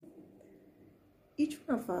Each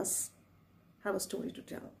one of us have a story to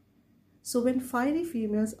tell. So when fiery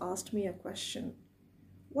females asked me a question,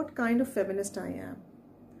 what kind of feminist I am,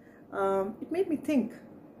 it made me think,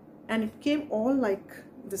 and it came all like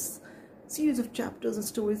this series of chapters and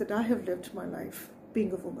stories that I have lived my life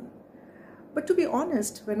being a woman. But to be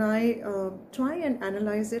honest, when I try and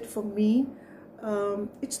analyze it, for me,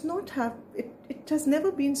 it has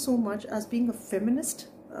never been so much as being a feminist,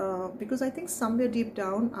 because I think somewhere deep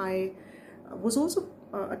down I was also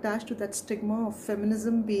attached to that stigma of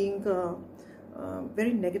feminism being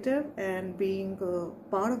very negative and being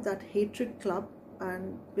part of that hatred club,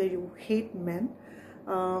 and where you hate men.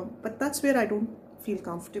 But that's where I don't feel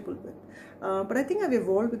comfortable with. But I think I've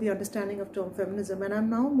evolved with the understanding of term feminism, and I'm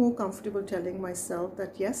now more comfortable telling myself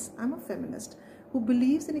that yes, I'm a feminist who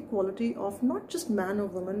believes in equality of not just man or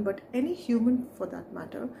woman, but any human for that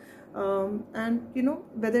matter. And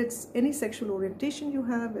whether it's any sexual orientation you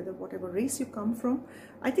have, whether whatever race you come from,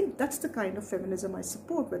 I think that's the kind of feminism I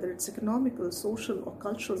support, whether it's economical, social, or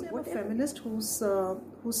cultural. I'm a feminist who's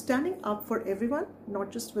standing up for everyone,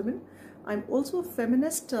 not just women. I'm also a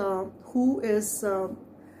feminist who is,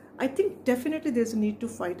 I think definitely there's a need to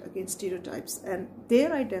fight against stereotypes, and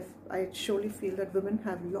there I surely feel that women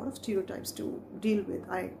have a lot of stereotypes to deal with.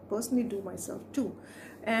 I personally do myself too,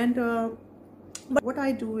 and but what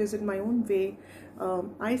I do is in my own way.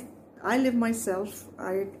 I live myself.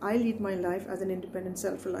 I lead my life as an independent,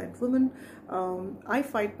 self-reliant woman. I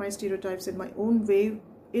fight my stereotypes in my own way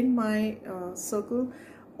in my circle.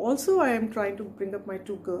 Also, I am trying to bring up my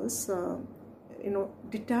two girls,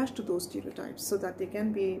 detached to those stereotypes so that they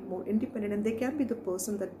can be more independent and they can be the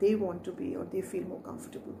person that they want to be or they feel more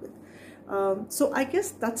comfortable with. So I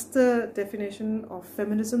guess that's the definition of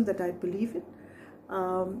feminism that I believe in.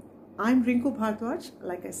 I'm Rinku Bhardwaj.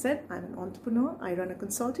 Like I said, I'm an entrepreneur. I run a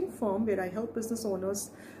consulting firm where I help business owners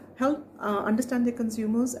understand their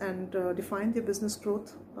consumers and define their business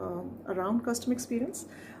growth around customer experience.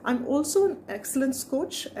 I'm also an excellence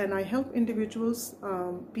coach, and I help individuals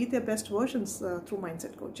be their best versions through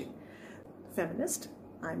mindset coaching. Feminist,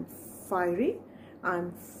 I'm fiery,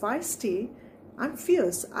 I'm feisty, I'm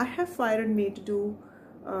fierce. I have fire in me to do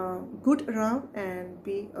good around and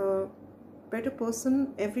be a better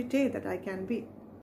person every day that I can be.